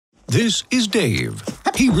This is Dave.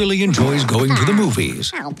 He really enjoys going to the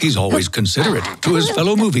movies. He's always considerate to his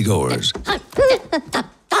fellow moviegoers.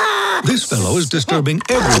 This fellow is disturbing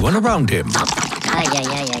everyone around him.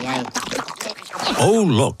 Oh,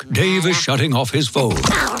 look, Dave is shutting off his phone.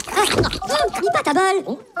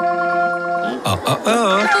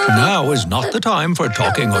 Now is not the time for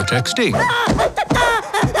talking or texting.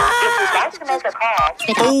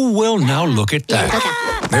 Oh, well, now look at that.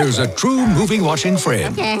 There's a true movie-watching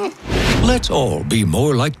friend. Let's all be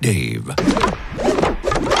more like Dave.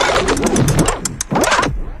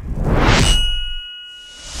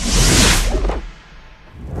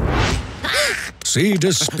 See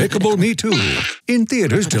Despicable Me 2 in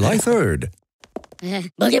theaters July 3rd.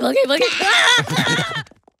 Boogie, boogie, boogie.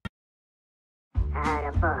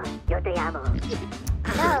 Yo te amo.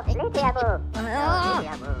 No, le te amo. Le te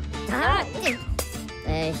amo.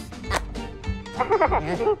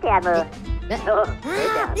 Le te amo.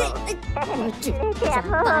 No, le te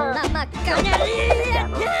amo. La macana.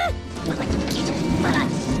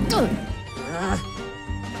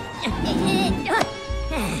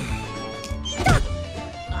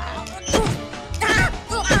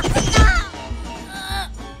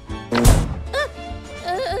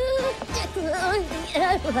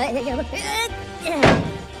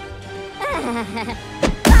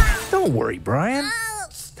 Don't worry, Brian.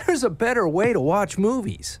 There's a better way to watch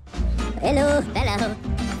movies. Hello, hello.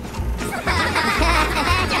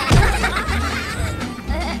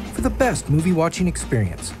 For the best movie-watching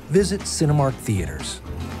experience, visit Cinemark Theaters.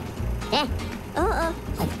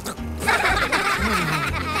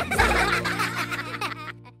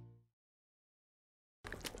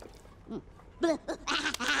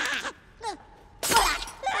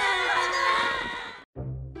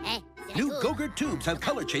 New Go-Gurt tubes have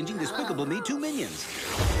color-changing Despicable Me 2 minions.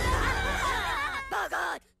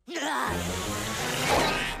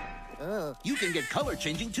 You can get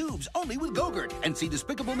color-changing tubes only with Go-Gurt and see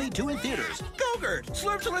Despicable Me 2 in theaters. Go-Gurt!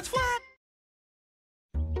 Slurp till it's flat!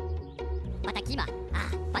 Watakima.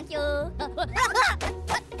 Thank you.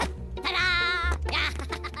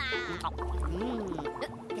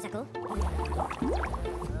 Kisako.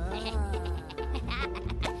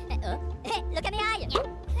 Look at me eye.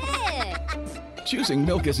 Choosing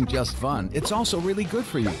milk isn't just fun, it's also really good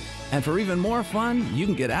for you. And for even more fun, you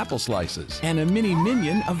can get apple slices and a mini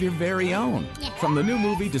minion of your very own. From the new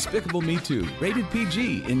movie Despicable Me 2, rated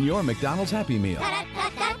PG in your McDonald's Happy Meal.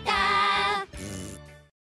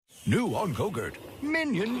 New on Go-Gurt,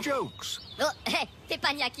 Minion Jokes. Oh,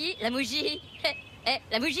 teppanyaki, la bougie.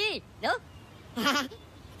 La bougie, no?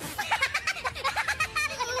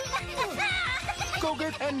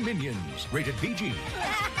 Go-Gurt and Minions, rated PG.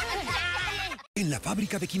 En la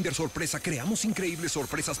fábrica de Kinder Sorpresa creamos increíbles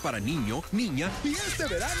sorpresas para niño, niña y este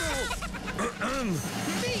verano.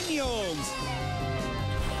 ¡Minions!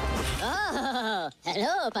 Oh,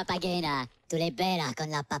 hello, papagena. Tú le veras con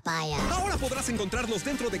la papaya. Ahora podrás encontrarlos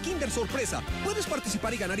dentro de Kinder Sorpresa. Puedes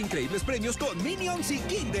participar y ganar increíbles premios con Minions y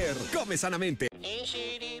Kinder. Come sanamente.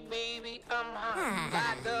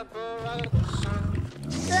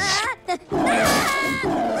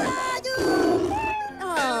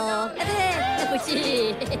 Oh,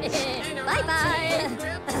 bye bye.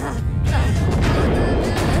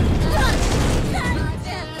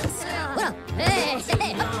 Bueno,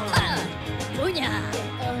 Uña.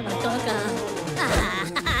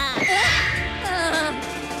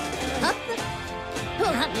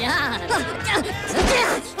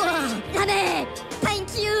 Dame. Thank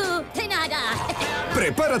you. De nada.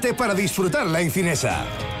 Prepárate para disfrutarla en Cinesa.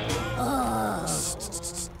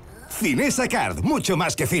 Cinesa Card, mucho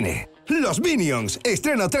más que cine. Los Minions,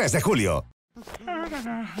 estreno 3 de julio. ¡Bravo!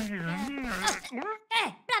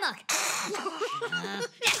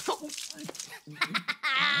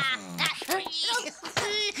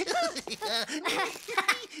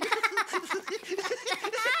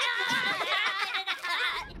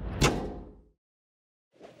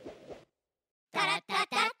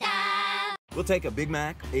 We'll take a Big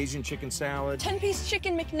Mac, Asian chicken salad, 10-piece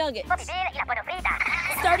chicken McNugget.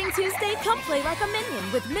 Starting Tuesday, come play like a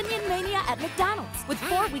Minion with Minion Mania at McDonald's with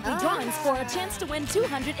 4 weekly drawings for a chance to win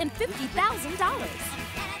 $250,000.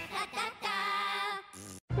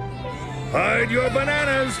 Hide your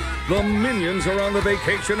bananas! The Minions are on the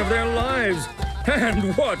vacation of their lives.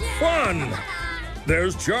 And what fun!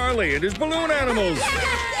 There's Charlie and his balloon animals.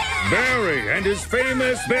 Barry and his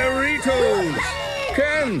famous burritos.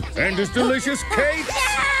 Ken and his delicious cakes.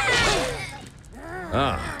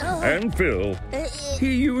 And Phil.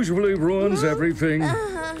 He usually ruins everything.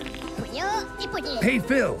 Hey,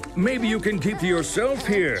 Phil, maybe you can keep to yourself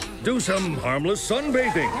here. Do some harmless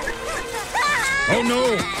sunbathing. Oh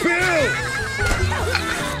no, Bill!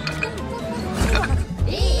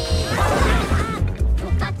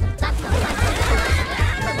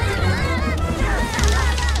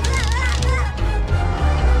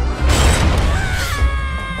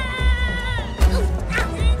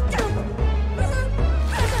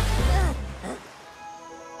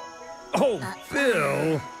 Oh,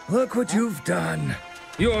 Bill, look what you've done.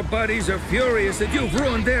 Your buddies are furious that you've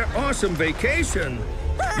ruined their awesome vacation.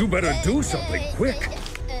 You better do something quick.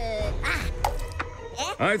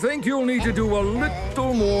 I think you'll need to do a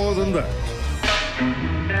little more than that.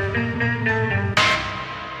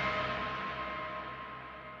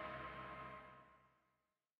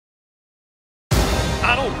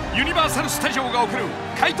 ユニバーサル・スタジオが送る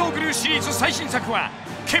怪盗グルーシリーズ最新作は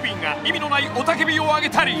ケビンが意味のない雄たけびを上げ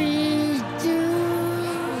たり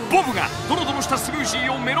ボブがドロドロしたスムージ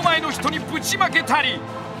ーを目の前の人にぶちまけたり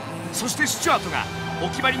そしてスチュアートがお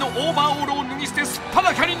決まりのオーバーオールを脱ぎ捨てすっぱ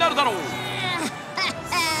だかになるだろう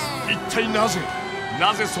一体なぜ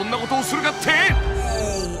そんなことをするかって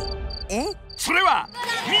それは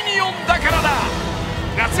ミニオンだからだ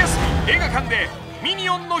夏休み映画館でミニ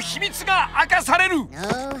オンの秘密が明かされる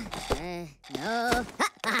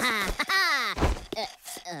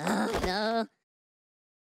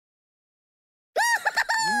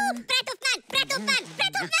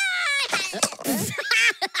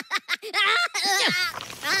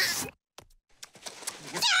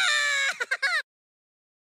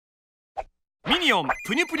ミニオン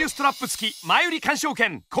プニュプニュストラップ付き前売り鑑賞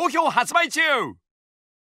券好評発売中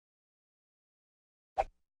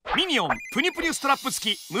ミニオンプニュプニュストラップ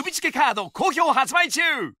付きムビチケカード好評発売中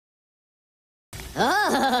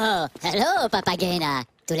Oh, hello, papagena.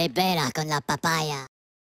 Tu l'hai bella con la papaya.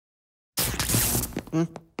 Non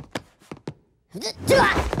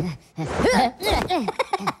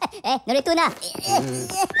è tu, na?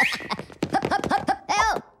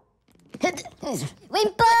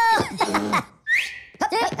 Wimpo!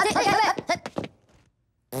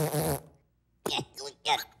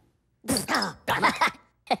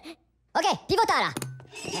 Ok, pivotala.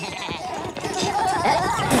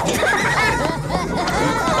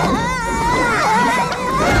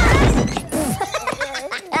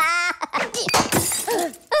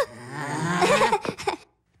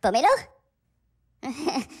 Pomelo?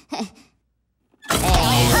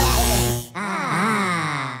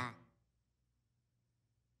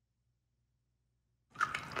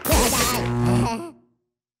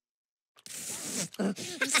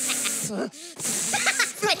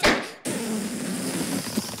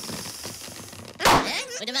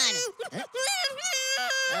 Wait a minute.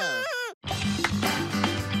 Oh.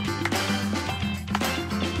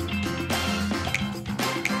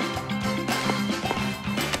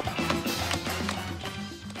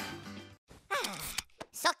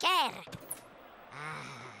 Soccer.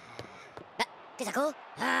 Qu'est-ce que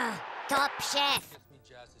Top Chef.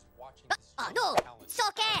 Oh no,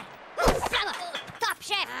 Soccer. Top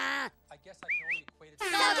Chef. I guess I can only equate it to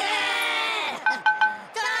Soccer.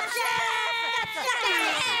 Top Chef.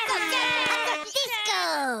 Disco.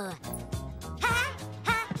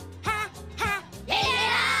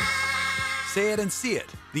 Say it and see it.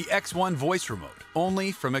 The X1 voice remote,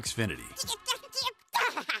 only from Xfinity.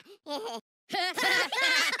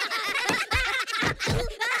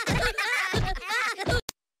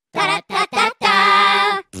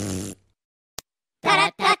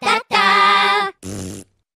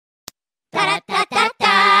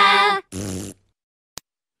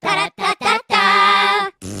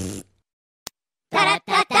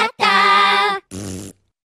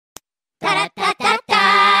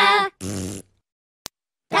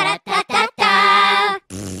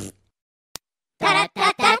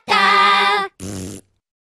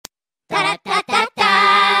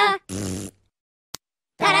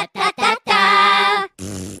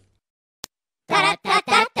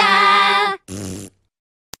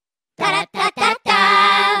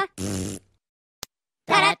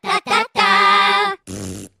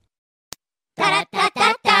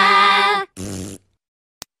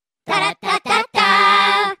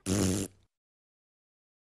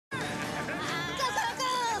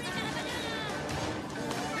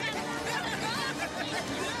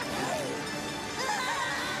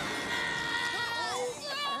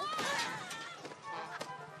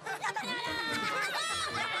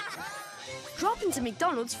 Drop into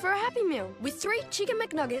McDonald's for a Happy Meal with 3 chicken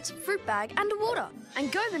McNuggets, fruit bag and a water.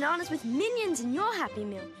 And go bananas with Minions in your Happy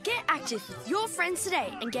Meal. Get active with your friends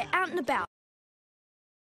today and get out and about.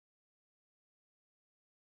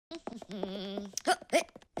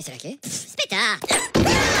 Aspetta!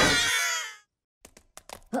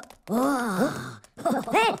 Come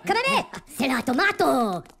c'est la tomate.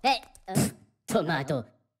 Tomato.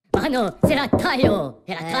 Ah non, c'est la taille.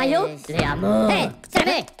 Et la taille, les amours. C'est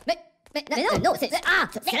la mais non, c'est c'est la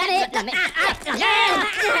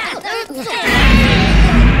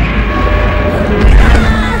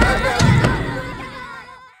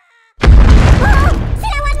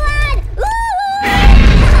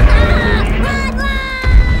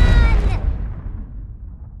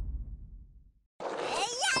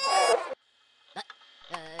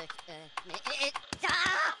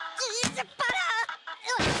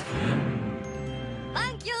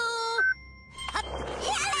Thank you.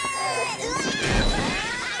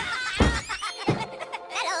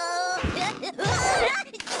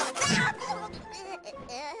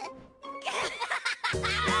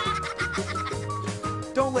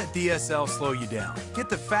 Don't let DSL slow you down. Get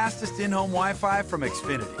the fastest in-home Wi-Fi from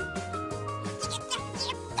Xfinity.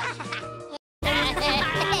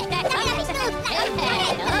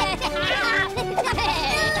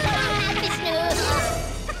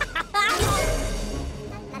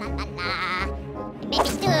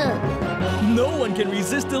 No one can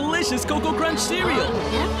resist delicious Cocoa Crunch cereal.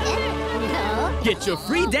 Get your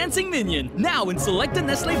free dancing minion now in selected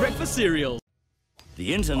Nestle breakfast cereals.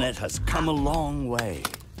 The internet has come a long way.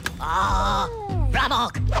 Bravo!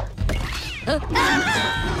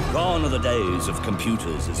 Gone are the days of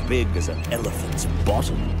computers as big as an elephant's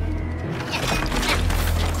bottom.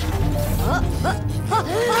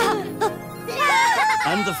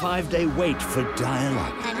 And the 5-day wait for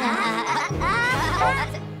dial-up.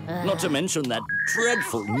 Not to mention that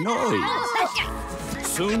dreadful noise.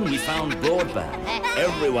 Soon we found broadband.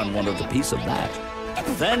 Everyone wanted a piece of that.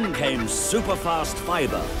 Then came super-fast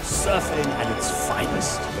fiber, surfing at its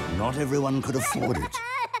finest. But not everyone could afford it.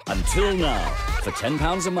 Until now, for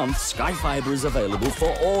 £10 a month, Sky Fibre is available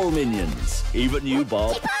for all minions. Even you,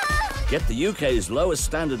 Bob. Get the UK's lowest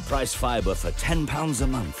standard price fibre for £10 a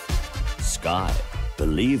month. Sky.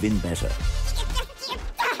 Believe in better.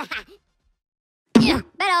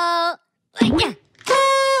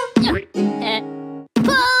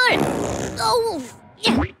 Better. Oh.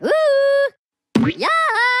 Yeah.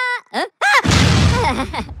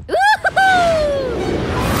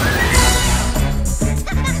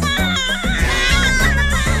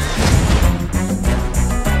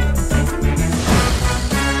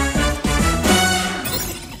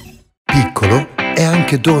 Piccolo è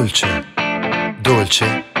anche dolce.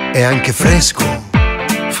 Dolce è anche fresco.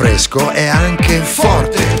 Fresco è anche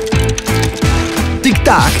forte. Tic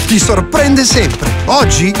Tac ti sorprende sempre.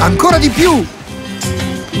 Oggi ancora di più.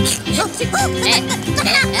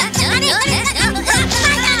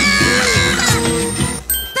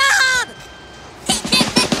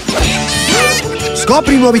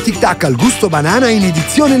 Scopri i nuovi Tic Tac al gusto banana in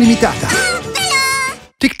edizione limitata.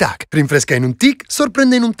 Tic Tac, rinfresca in un tic,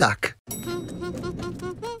 sorprende in un tac.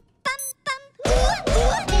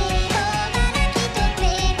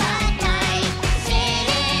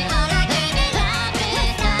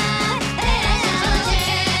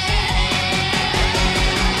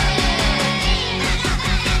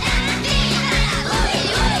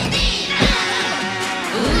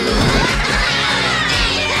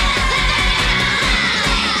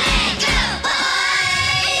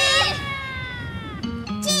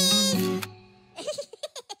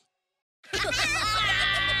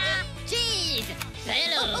 Cheese!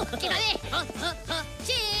 Hello!